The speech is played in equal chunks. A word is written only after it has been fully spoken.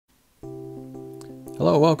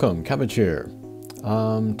Hello, welcome, Cabbage here.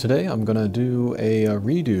 Today I'm gonna do a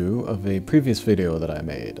redo of a previous video that I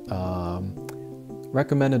made.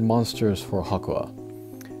 Recommended monsters for Hakwa.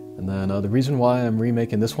 And then the reason why I'm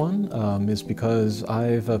remaking this one is because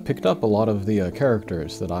I've picked up a lot of the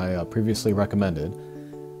characters that I previously recommended.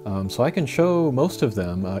 So I can show most of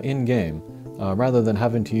them in-game, rather than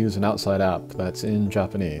having to use an outside app that's in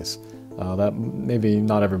Japanese. That maybe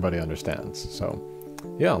not everybody understands. So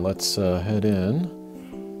yeah, let's head in.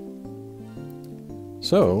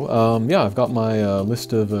 So, yeah, I've got my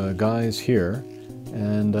list of guys here,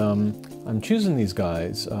 and I'm choosing these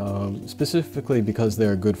guys specifically because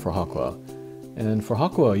they're good for Hakwa. And for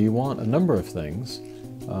Hakwa, you want a number of things.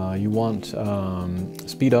 You want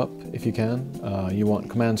speed up, if you can. You want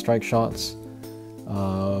command strike shots.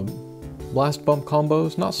 Blast bump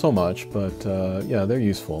combos, not so much, but yeah, they're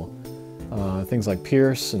useful. Things like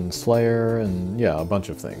Pierce and Slayer, and yeah, a bunch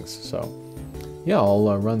of things. So, yeah,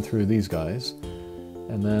 I'll run through these guys.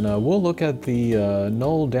 And then we'll look at the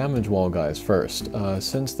null damage wall guys first,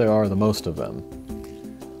 since there are the most of them.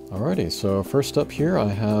 Alrighty, so first up here I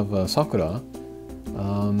have Sakura.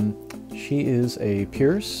 She is a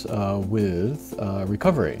Pierce with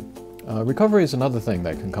Recovery. Recovery is another thing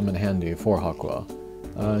that can come in handy for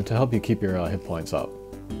Hakwa, to help you keep your hit points up.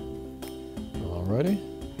 Alrighty.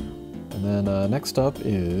 And then next up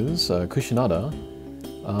is Kushinada.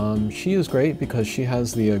 She is great because she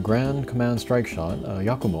has the Grand Command Strike Shot,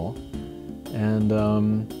 Yakumo, and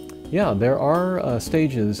yeah, there are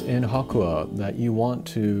stages in Hakwa that you want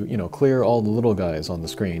to, clear all the little guys on the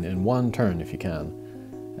screen in one turn if you can.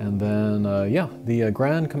 And then, yeah, the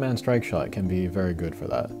Grand Command Strike Shot can be very good for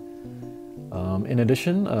that. In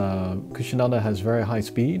addition, Kushinada has very high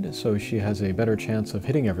speed, so she has a better chance of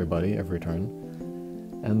hitting everybody every turn.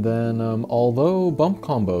 And then, although bump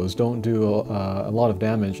combos don't do a lot of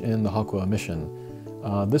damage in the Hakwa mission,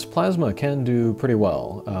 this plasma can do pretty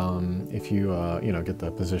well if you, get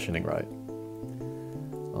the positioning right.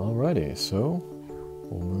 Alrighty, so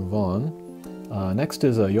we'll move on. Next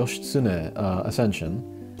is Yoshitsune Ascension,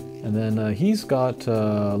 and then he's got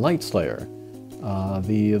Light Slayer.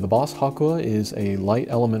 The boss Hakwa is a light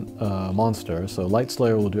element monster, so Light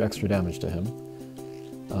Slayer will do extra damage to him.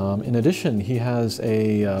 In addition, he has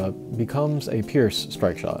becomes a Pierce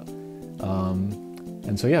strike shot.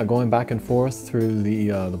 And so yeah, going back and forth through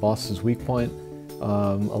the boss's weak point,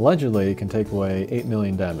 allegedly can take away 8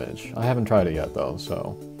 million damage. I haven't tried it yet though,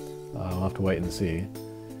 so I'll have to wait and see.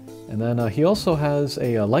 And then he also has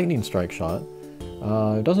a lightning strike shot.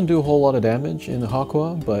 It doesn't do a whole lot of damage in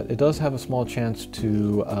Hakwa, but it does have a small chance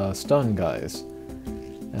to stun guys.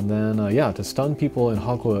 And then, yeah, to stun people in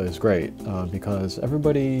Hakwa is great, because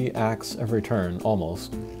everybody acts every turn,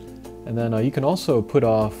 almost. And then you can also put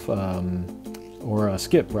off, or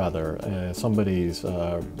skip, rather, somebody's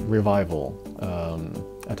revival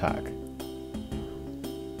attack.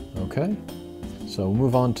 Okay, so we'll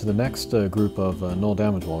move on to the next group of null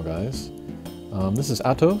damage wall guys. This is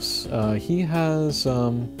Atos. He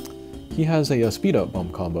has a speed up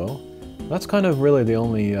bump combo. That's kind of really the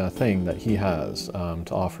only thing that he has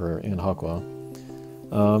to offer in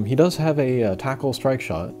Hakwa. He does have a tackle strike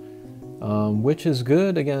shot, which is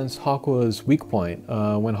good against Hakwa's weak point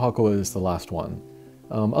when Hakwa is the last one.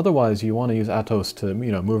 Otherwise, you want to use Atos to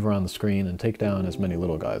move around the screen and take down as many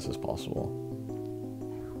little guys as possible.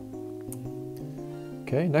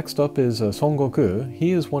 Okay, next up is Son Goku.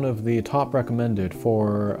 He is one of the top recommended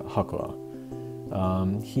for Hakwa.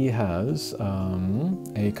 He has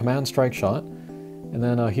a command strike shot, and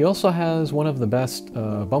then he also has one of the best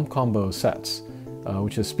bump combo sets,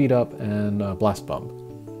 which is speed up and blast bump.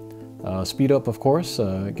 Speed up, of course,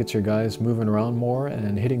 gets your guys moving around more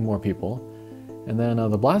and hitting more people. And then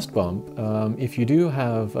the blast bump, if you do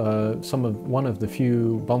have one of the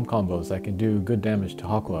few bump combos that can do good damage to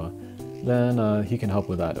Hakwa, then he can help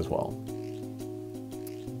with that as well.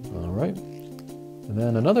 Alright. And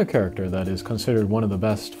then another character that is considered one of the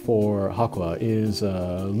best for Hakwa is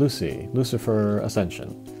Lucy, Lucifer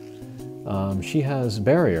Ascension. She has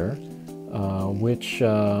Barrier, which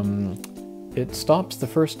it stops the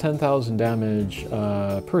first 10,000 damage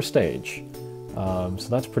per stage, so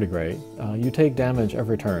that's pretty great. You take damage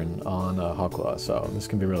every turn on Hakwa, so this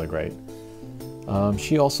can be really great.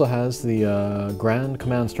 She also has the Grand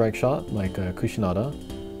Command Strike Shot, like Kushinada.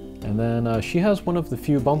 And then she has one of the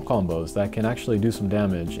few bump combos that can actually do some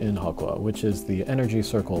damage in Hakwa, which is the Energy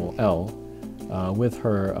Circle L with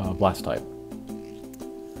her Blast type.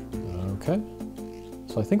 Okay,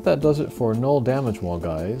 so I think that does it for null damage wall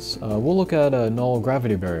guys. We'll look at null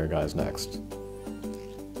gravity barrier guys next.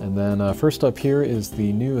 And then first up here is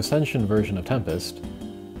the new Ascension version of Tempest.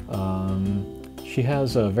 She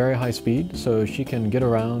has a very high speed, so she can get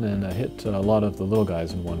around and hit a lot of the little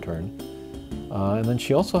guys in one turn. And then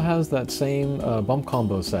she also has that same bump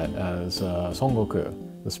combo set as Son Goku,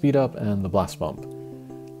 the speed up and the blast bump.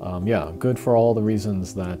 Yeah, good for all the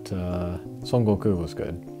reasons that Son Goku was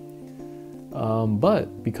good.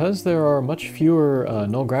 But because there are much fewer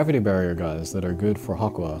no gravity barrier guys that are good for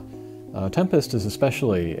Hakwa, Tempest is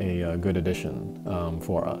especially a good addition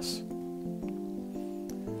for us.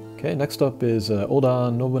 Okay, next up is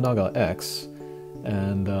Oda Nobunaga X,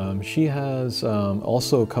 and she has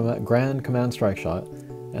also Grand Command Strike Shot,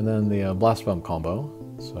 and then the Blast Bump combo,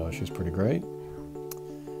 so she's pretty great.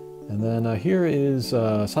 And then here is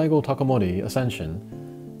Saigo Takamori Ascension.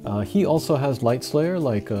 He also has Light Slayer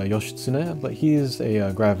like Yoshitsune, but he's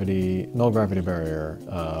a no gravity barrier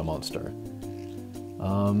monster.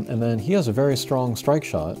 And then he has a very strong strike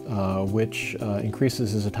shot, which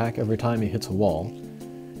increases his attack every time he hits a wall.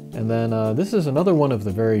 And then this is another one of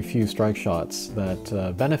the very few strike shots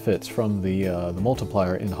that benefits from the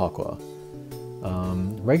multiplier in Hakwa.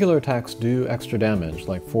 Regular attacks do extra damage,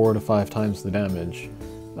 like 4 to 5 times the damage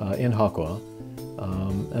in Hakwa.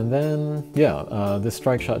 And then, yeah, this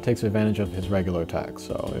strike shot takes advantage of his regular attack,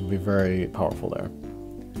 so it'd be very powerful there.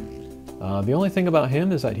 The only thing about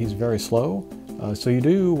him is that he's very slow, so you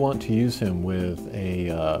do want to use him with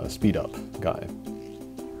a speed up guy.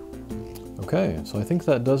 Okay, so I think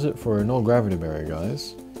that does it for no gravity barrier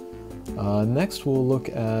guys. Next we'll look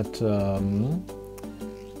at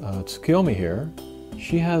Tsukiyomi here.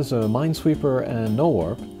 She has a Minesweeper and no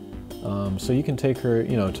warp, so you can take her,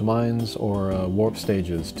 to mines or warp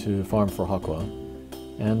stages to farm for Hakwa.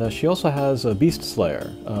 And she also has a Beast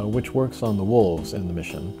Slayer, which works on the wolves in the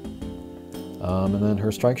mission. And then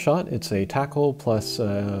her strike shot, it's a tackle plus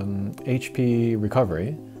HP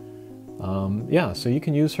recovery. Yeah, so you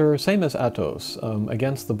can use her same as Atos,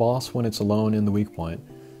 against the boss when it's alone in the weak point,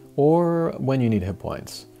 or when you need hit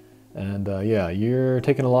points. And yeah, you're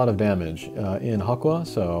taking a lot of damage in Hakwa,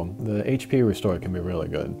 so the HP restore can be really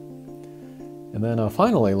good. And then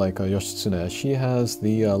finally, like Yoshitsune, she has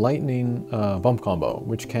the lightning bump combo,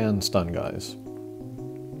 which can stun guys.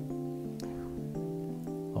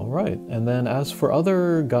 Alright, and then as for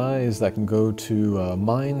other guys that can go to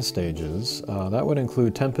mine stages, that would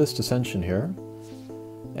include Tempest Ascension here,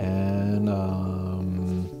 and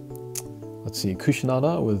let's see,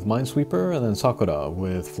 Kushinada with Minesweeper, and then Sakura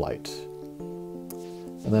with Flight.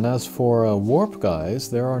 And then as for warp guys,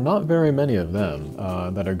 there are not very many of them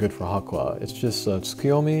that are good for Hakwa. It's just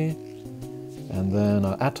Tsukiyomi, and then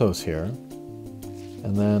Atos here.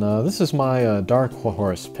 And then this is my dark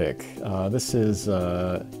horse pick. This is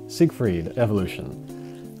Siegfried Evolution.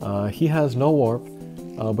 He has no warp,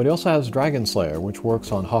 but he also has Dragon Slayer, which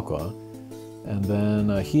works on Hakwa. And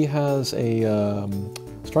then he has a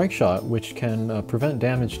strike shot, which can prevent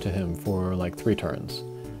damage to him for like 3 turns.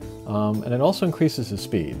 And it also increases his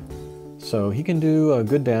speed. So he can do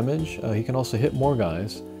good damage, he can also hit more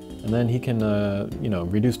guys, and then he can,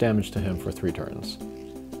 reduce damage to him for 3 turns.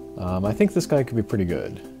 I think this guy could be pretty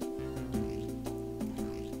good.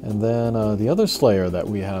 And then the other Slayer that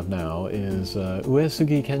we have now is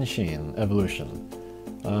Uesugi Kenshin Evolution.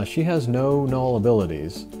 She has no null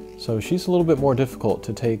abilities, so she's a little bit more difficult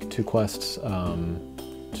to take to quests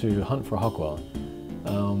to hunt for Hakwa.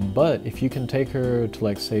 But if you can take her to,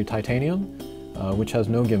 like, say, Titanium, which has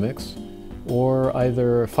no gimmicks, or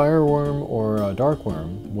either Fireworm or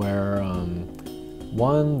Darkworm, where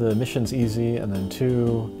 1, the mission's easy, and then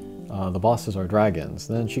 2, the bosses are dragons,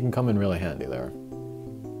 then she can come in really handy there.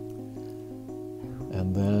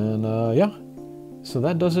 And then, yeah, so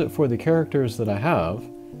that does it for the characters that I have.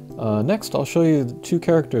 Next, I'll show you 2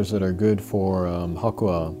 characters that are good for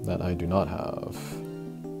Hakwa that I do not have.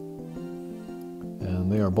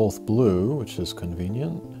 And they are both blue, which is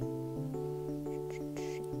convenient.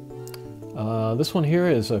 This one here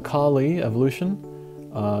is a Kali Evolution.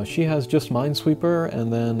 She has just Minesweeper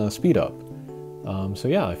and then Speed Up. So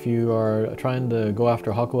yeah, if you are trying to go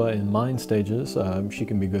after Hakwa in mine stages, she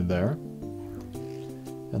can be good there.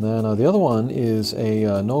 And then the other one is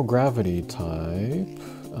a no gravity type.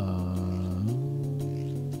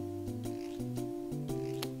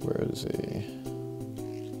 Where is he?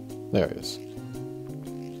 There he is.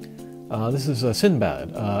 This is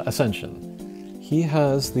Sinbad Ascension. He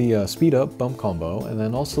has the speed up bump combo and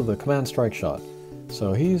then also the command strike shot.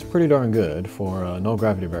 So he's pretty darn good for no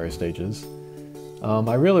gravity barrier stages.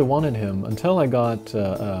 I really wanted him until I got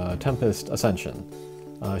Tempest Ascension.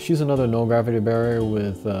 She's another no gravity barrier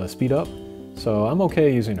with speed up, so I'm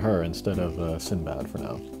okay using her instead of Sinbad for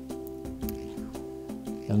now.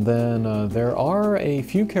 And then there are a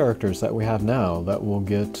few characters that we have now that will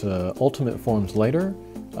get ultimate forms later,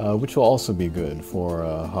 which will also be good for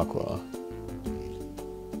Hakwa.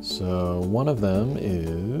 So one of them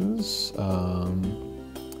is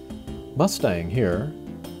Mustang here.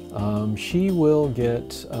 She will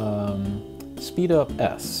get Speed Up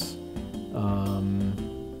S.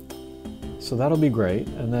 So that'll be great.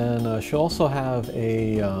 And then she'll also have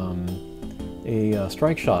a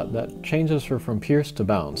strike shot that changes her from Pierce to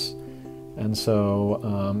Bounce. And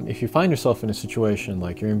so if you find yourself in a situation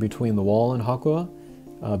like you're in between the wall and Hakwa,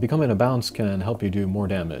 becoming a Bounce can help you do more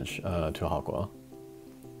damage to Hakwa.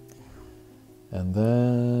 And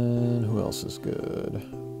then who else is good?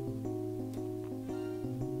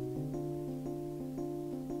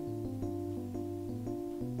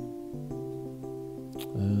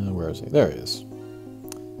 Where is he? There he is.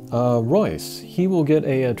 Royce, he will get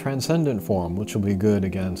a Transcendent form, which will be good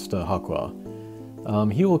against Hakwa.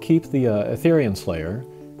 He will keep the Ethereal Slayer,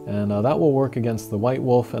 and that will work against the White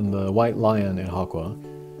Wolf and the White Lion in Hakwa.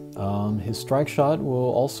 His Strike Shot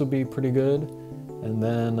will also be pretty good, and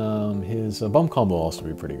then his Bump Combo will also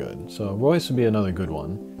be pretty good. So Royce will be another good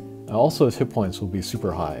one. Also his hit points will be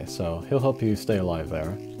super high, so he'll help you stay alive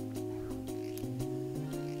there.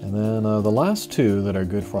 And then the last two that are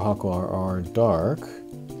good for Hakwa are Dark,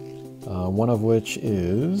 one of which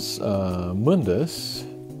is Mundus.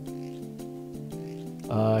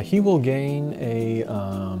 He will gain a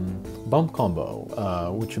Bump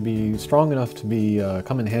Combo, which would be strong enough to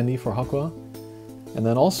come in handy for Hakwa. And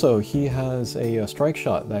then also he has a Strike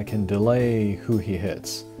Shot that can delay who he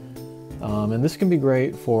hits. And this can be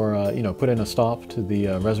great for, you know, putting a stop to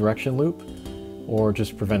the Resurrection loop, or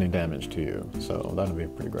just preventing damage to you, so that'll be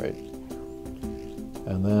pretty great.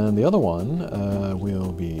 And then the other one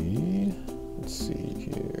will be, let's see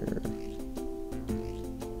here,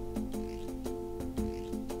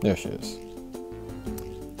 there she is.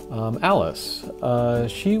 Alice,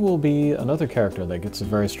 she will be another character that gets a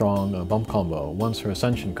very strong Bump Combo once her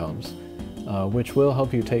Ascension comes, which will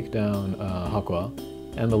help you take down Hakwa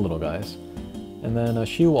and the little guys. And then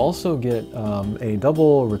she will also get a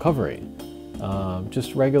double recovery.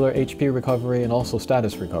 Just regular HP recovery and also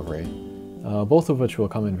status recovery, both of which will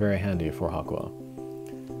come in very handy for Hakwa.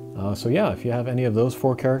 So yeah, if you have any of those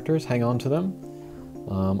four characters, hang on to them.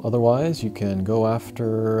 Otherwise, you can go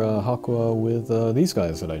after Hakwa with these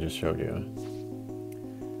guys that I just showed you.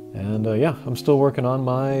 And yeah, I'm still working on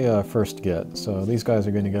my first get, so these guys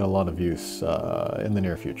are going to get a lot of use in the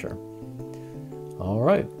near future.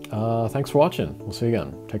 Alright, thanks for watching. We'll see you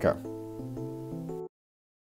again. Take care.